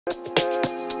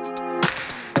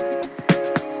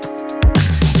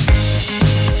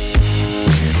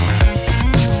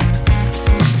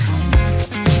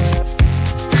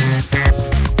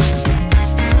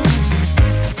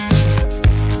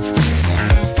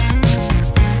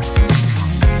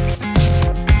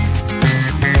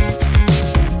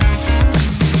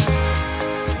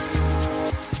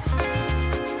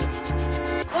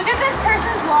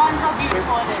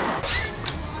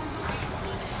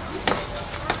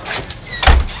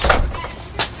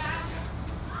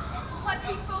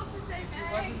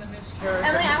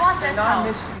Emily, I want this house.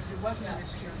 If it wasn't a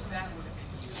miscarriage, that would have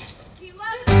been. He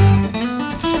loves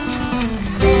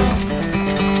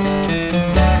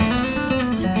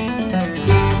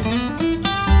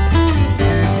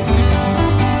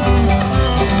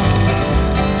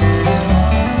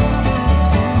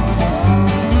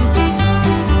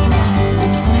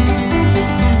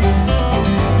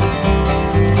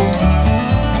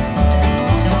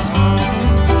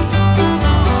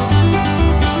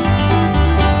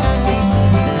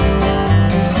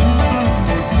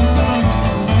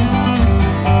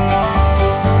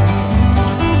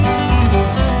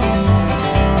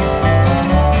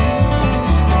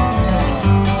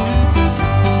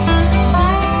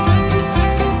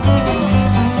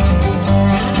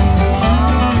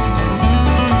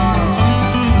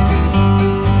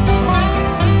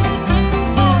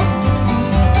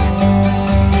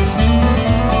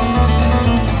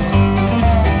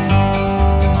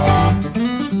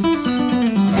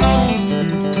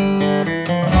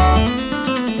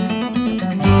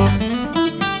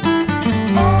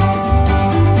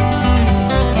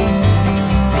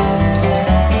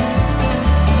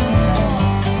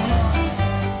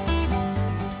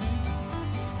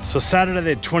So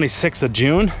Saturday the 26th of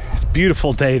June, it's a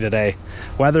beautiful day today.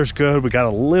 Weather's good. We got a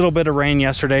little bit of rain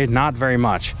yesterday, not very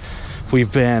much.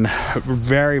 We've been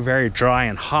very, very dry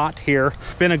and hot here.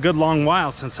 It's been a good long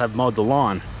while since I've mowed the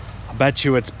lawn. I bet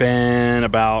you it's been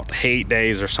about 8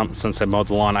 days or something since I mowed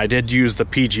the lawn. I did use the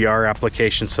PGR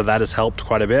application, so that has helped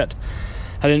quite a bit.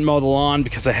 I didn't mow the lawn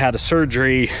because I had a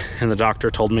surgery and the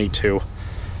doctor told me to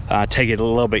take it a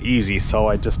little bit easy, so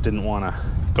I just didn't want to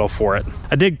go for it.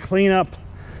 I did clean up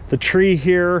the tree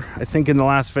here. I think in the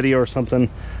last video or something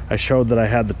I showed that I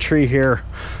had the tree here.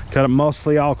 Got it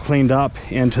mostly all cleaned up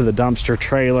into the dumpster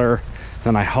trailer,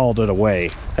 then I hauled it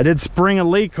away. I did spring a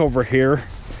leak over here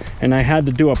and I had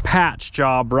to do a patch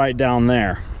job right down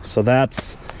there. So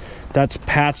that's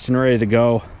patched and ready to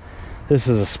go. This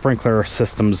is a sprinkler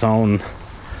system zone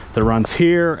that runs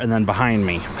here and then behind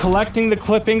me. Collecting the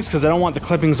clippings because I don't want the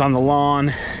clippings on the lawn,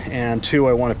 and two,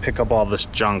 I want to pick up all this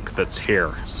junk that's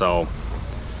here. So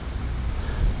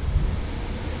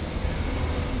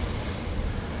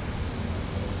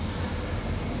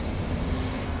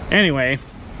anyway,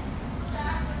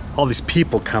 all these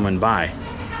people coming by,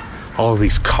 all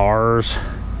these cars,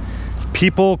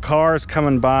 people, cars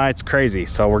coming by, it's crazy.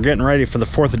 So we're getting ready for the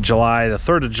 4th of July, the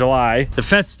 3rd of July. The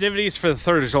festivities for the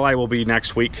 3rd of July will be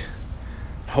next week.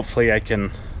 Hopefully I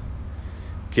can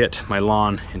get my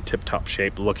lawn in tip-top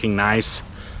shape, looking nice.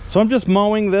 So I'm just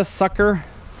mowing this sucker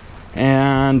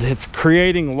and it's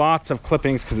creating lots of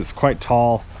clippings because it's quite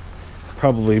tall,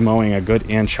 probably mowing a good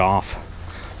inch off.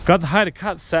 Got the height of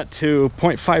cut set to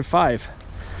 0.55,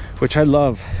 which I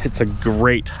love. It's a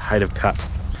great height of cut.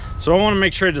 So I want to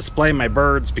make sure to display my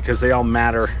birds because they all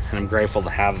matter, and I'm grateful to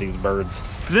have these birds.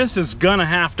 This is gonna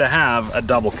have to have a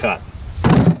double cut.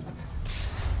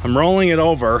 I'm rolling it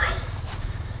over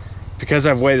because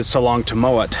I've waited so long to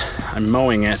mow it. I'm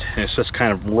mowing it and it's just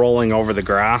kind of rolling over the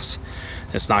grass.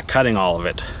 It's not cutting all of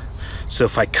it. So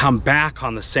if I come back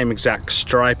on the same exact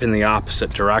stripe in the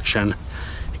opposite direction,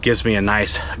 gives me a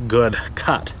nice good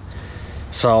cut.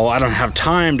 So I don't have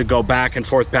time to go back and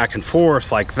forth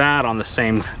like that on the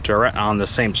same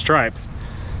stripe.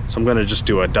 So I'm gonna just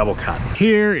do a double cut.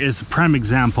 Here is a prime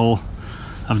example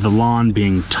of the lawn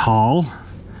being tall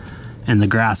and the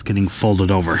grass getting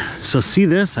folded over. So see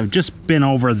this? I've just been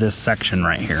over this section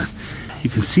right here.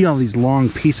 You can see all these long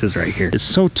pieces right here. It's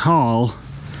so tall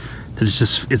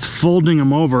that it's folding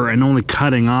them over and only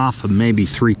cutting off of maybe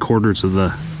 3/4 of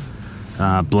the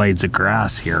blades of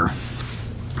grass here.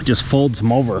 It just folds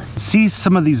them over. See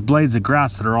some of these blades of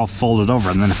grass that are all folded over,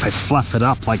 and then if I fluff it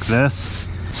up like this,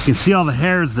 you can see all the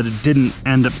hairs that it didn't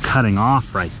end up cutting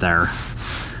off right there.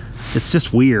 It's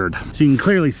just weird. So you can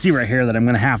clearly see right here that I'm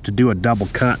gonna have to do a double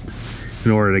cut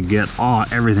in order to get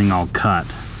everything all cut.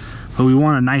 But we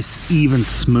want a nice, even,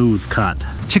 smooth cut.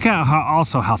 Check out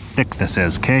how thick this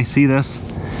is, okay? See this?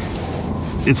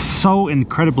 It's so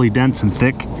incredibly dense and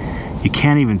thick, you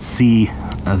can't even see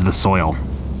the soil.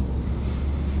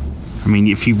 I mean,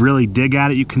 if you really dig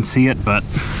at it, you can see it, but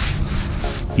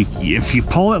if you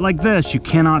pull it like this, you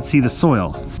cannot see the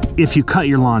soil. If you cut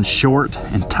your lawn short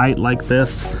and tight like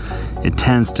this, it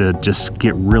tends to just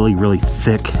get really, really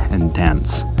thick and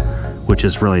dense, which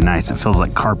is really nice. It feels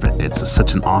like carpet. It's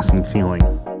such an awesome feeling.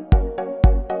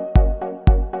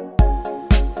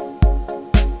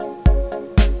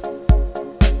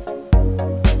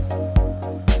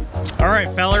 All right,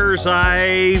 fellers,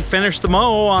 I finished the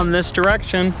mow on this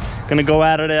direction. Gonna go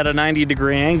at it at a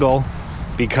 90-degree angle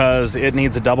because it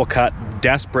needs a double cut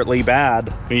desperately bad.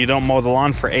 When you don't mow the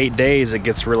lawn for 8 days, it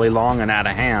gets really long and out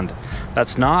of hand.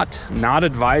 That's not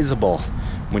advisable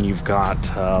when you've got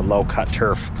low cut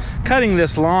turf. Cutting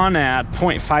this lawn at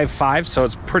 0.55, so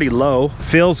it's pretty low.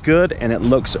 Feels good and it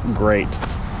looks great.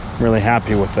 Really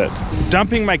happy with it.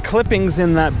 Dumping my clippings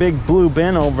in that big blue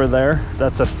bin over there.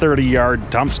 That's a 30-yard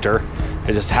dumpster.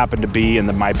 It just happened to be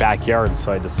in my backyard,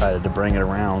 so I decided to bring it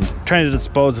around. Trying to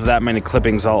dispose of that many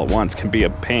clippings all at once can be a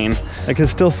pain. I can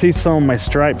still see some of my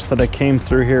stripes that I came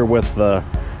through here with the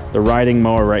riding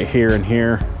mower right here and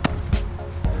here,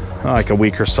 like a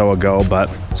week or so ago. But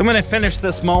so I'm gonna finish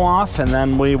this mow off and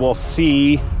then we will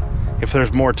see if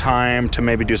there's more time to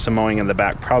maybe do some mowing in the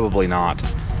back. Probably not.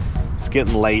 It's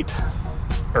getting late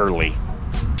early.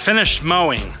 Finished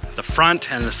mowing the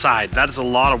front and the side. That is a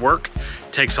lot of work.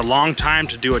 Takes a long time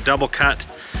to do a double cut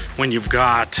when you've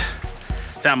got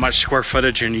that much square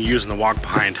footage and you're using the walk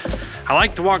behind. I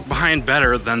like the walk behind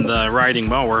better than the riding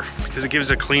mower because it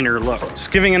gives a cleaner look.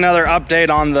 Just giving another update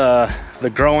on the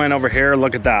grow-in over here.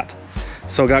 Look at that.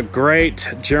 So got great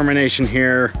germination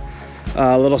here.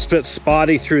 A little bit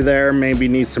spotty through there, maybe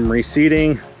needs some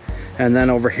reseeding. And then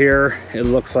over here, it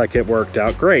looks like it worked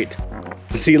out great.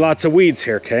 You see lots of weeds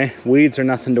here, okay? Weeds are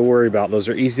nothing to worry about. Those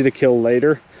are easy to kill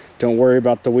later. Don't worry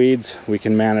about the weeds, we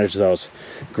can manage those.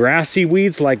 Grassy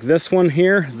weeds like this one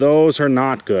here, those are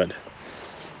not good.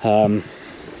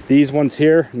 These ones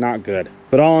here, not good.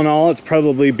 But all in all, it's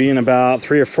probably been about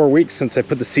 3 or 4 weeks since I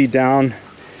put the seed down,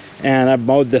 and I've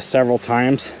mowed this several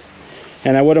times.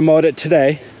 And I would have mowed it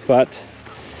today, but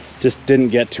just didn't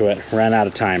get to it, ran out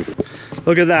of time.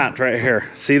 Look at that right here,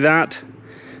 see that?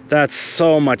 That's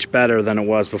so much better than it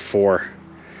was before.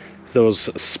 Those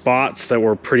spots that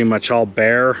were pretty much all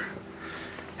bare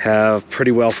have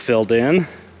pretty well filled in.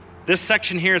 This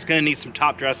section here is gonna need some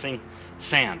top dressing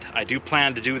sand. I do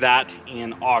plan to do that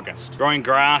in August. Growing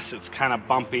grass, it's kind of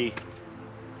bumpy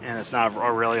and it's not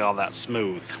really all that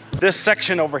smooth. This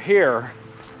section over here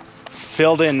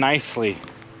filled in nicely.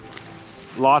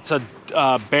 Lots of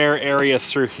bare areas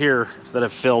through here that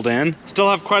have filled in. Still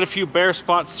have quite a few bare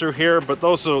spots through here, but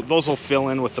those will fill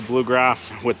in with the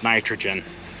bluegrass with nitrogen.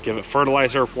 Give it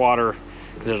fertilizer, water,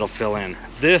 and it'll fill in.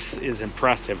 This is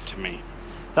impressive to me.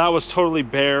 That was totally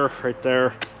bare right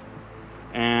there,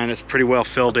 and it's pretty well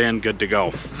filled in, good to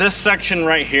go. This section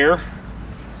right here,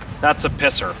 that's a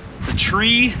pisser. The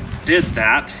tree did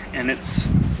that, and it's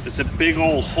a big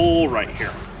old hole right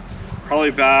here, probably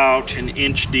about an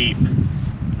inch deep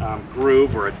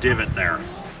groove or a divot there.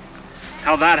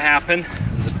 How that happened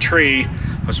is I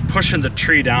was pushing the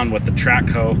tree down with the track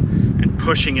hoe and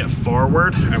pushing it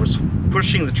forward. I was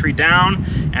pushing the tree down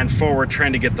and forward,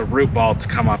 trying to get the root ball to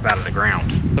come up out of the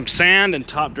ground. Some sand and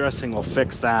top dressing will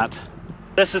fix that.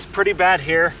 This is pretty bad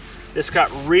here. This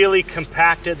got really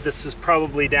compacted. This is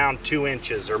probably down 2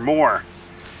 inches or more.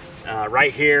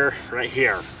 Right here, right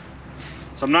here.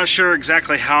 So I'm not sure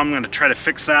exactly how I'm gonna try to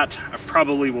fix that. I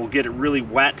probably will get it really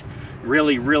wet,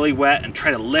 really wet, and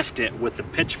try to lift it with the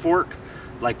pitchfork,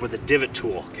 like with a divot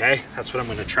tool, okay? That's what I'm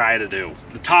gonna try to do.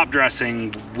 The top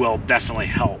dressing will definitely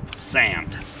help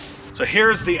sand. So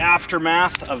here's the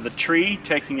aftermath of the tree,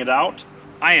 taking it out.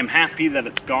 I am happy that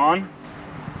it's gone.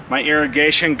 My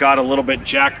irrigation got a little bit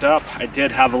jacked up. I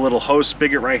did have a little hose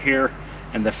spigot right here,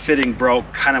 and the fitting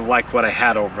broke, kind of like what I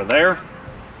had over there.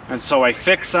 And so I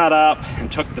fixed that up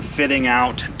and took the fitting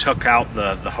out and took out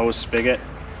the hose spigot.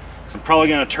 So I'm probably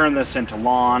gonna turn this into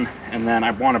lawn, and then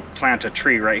I wanna plant a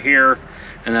tree right here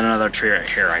and then another tree right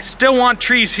here. I still want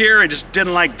trees here, I just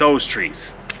didn't like those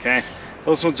trees, okay?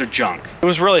 Those ones are junk. It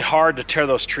was really hard to tear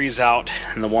those trees out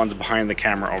and the ones behind the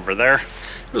camera over there.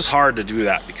 It was hard to do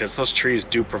that because those trees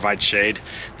do provide shade.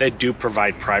 They do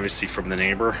provide privacy from the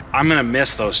neighbor. I'm gonna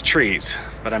miss those trees,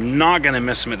 but I'm not gonna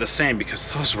miss them at the same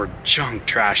because those were junk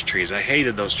trash trees. I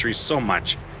hated those trees so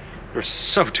much. They're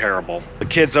so terrible. The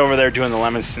kids over there doing the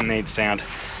lemonade stand,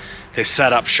 they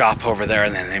set up shop over there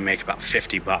and then they make about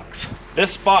 50 bucks.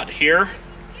 This spot here,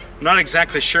 I'm not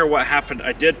exactly sure what happened.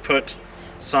 I did put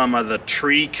some of the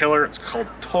tree killer. It's called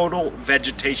Total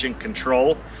Vegetation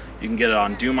Control. You can get it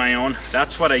on Do My Own.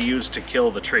 That's what I use to kill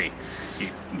the tree.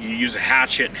 you use a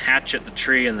hatchet and hatchet the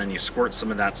tree, and then you squirt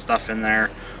some of that stuff in there,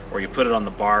 or you put it on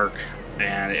the bark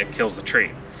and it kills the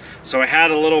tree. So I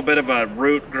had a little bit of a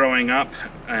root growing up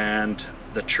and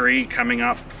the tree coming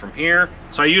up from here.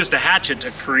 So I used a hatchet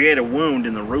to create a wound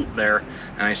in the root there,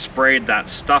 and I sprayed that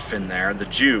stuff in there, the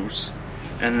juice,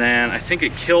 and then I think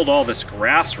it killed all this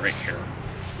grass right here.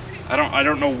 I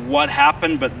don't know what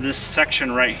happened, but this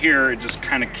section right here, it just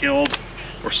kind of killed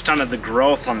or stunted the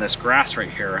growth on this grass right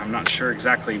here. I'm not sure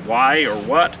exactly why or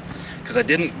what, because I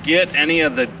didn't get any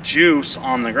of the juice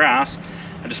on the grass.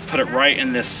 I just put it right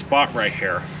in this spot right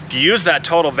here. If you use that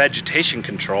total vegetation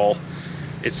control,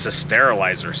 it's a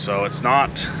sterilizer, so it's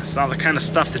not the kind of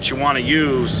stuff that you want to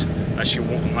use unless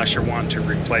you're wanting to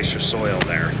replace your soil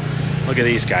there. Look at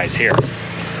these guys here.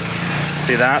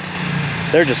 See that?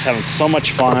 They're just having so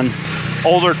much fun.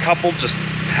 Older couple just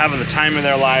having the time of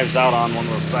their lives out on one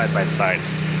of those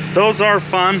side-by-sides. Those are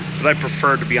fun, but I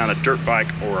prefer to be on a dirt bike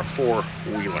or a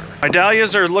four-wheeler. My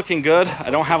dahlias are looking good. I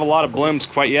don't have a lot of blooms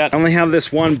quite yet. I only have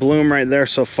this one bloom right there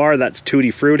so far. That's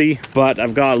Tutti Frutti, but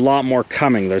I've got a lot more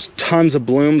coming. There's tons of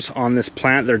blooms on this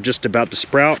plant. They're just about to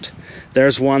sprout.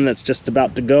 There's one that's just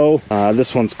about to go.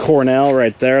 This one's Cornell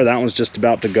right there. That one's just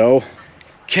about to go.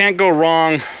 Can't go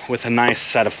wrong with a nice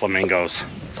set of flamingos.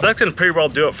 So that's gonna pretty well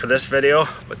do it for this video,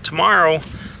 but tomorrow,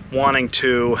 wanting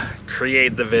to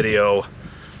create the video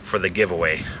for the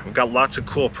giveaway. We've got lots of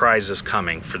cool prizes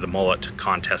coming for the mullet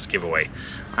contest giveaway.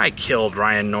 I killed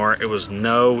Ryan Knorr. It was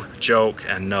no joke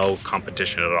and no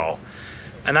competition at all.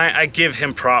 And I give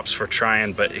him props for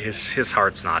trying, but his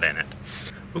heart's not in it.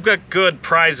 We've got good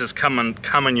prizes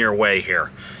coming your way here.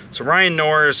 So Ryan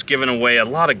Knorr is giving away a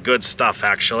lot of good stuff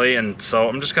actually, and so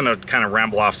I'm just gonna kind of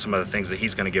ramble off some of the things that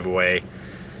he's gonna give away.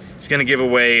 He's gonna give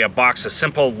away a box of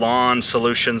Simple Lawn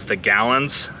Solutions, the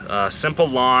gallons, Simple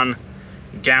Lawn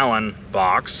gallon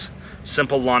box,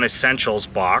 Simple Lawn Essentials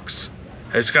box.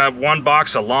 It's got one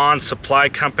box of Lawn Supply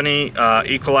Company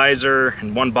equalizer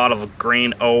and one bottle of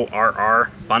Green ORR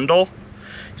bundle.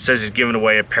 He says he's giving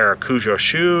away a pair of Cujo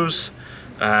shoes.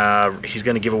 He's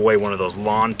going to give away one of those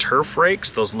lawn turf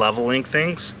rakes, those leveling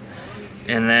things.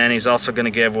 And then he's also going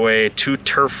to give away 2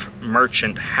 Turf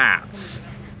Merchant hats,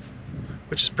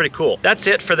 which is pretty cool. That's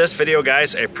it for this video,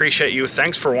 guys. I appreciate you.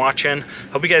 Thanks for watching.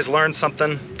 Hope you guys learned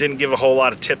something. Didn't give a whole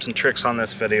lot of tips and tricks on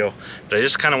this video, but I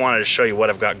just kind of wanted to show you what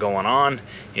I've got going on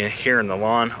here in the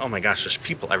lawn. Oh my gosh, there's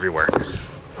people everywhere.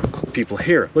 People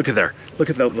here, look at there. Look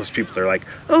at those people. They're like,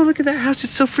 oh, look at that house.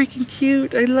 It's so freaking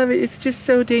cute. I love it. It's just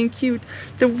so dang cute.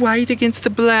 The white against the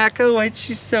black. Oh, it's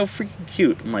just so freaking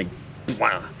cute. I'm like,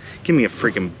 wow, give me a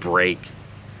freaking break.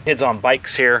 Kids on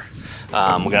bikes here.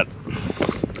 We got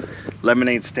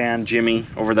lemonade stand Jimmy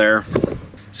over there.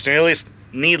 So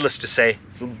needless to say,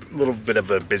 it's a little bit of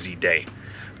a busy day.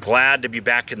 Glad to be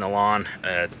back in the lawn.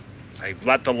 I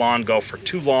let the lawn go for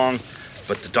too long,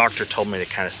 but the doctor told me to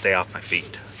kind of stay off my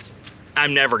feet.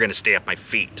 I'm never gonna stay off my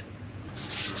feet.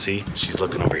 See, she's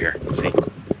looking over here. See,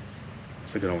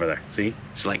 she's looking over there. See,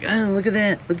 she's like, oh, look at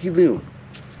that, looky loo.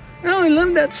 Oh, I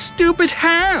love that stupid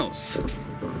house.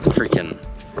 Freaking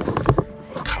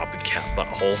copycat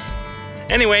butthole.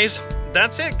 Anyways,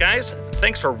 that's it, guys.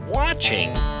 Thanks for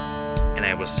watching, and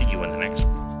I will see you in the next one.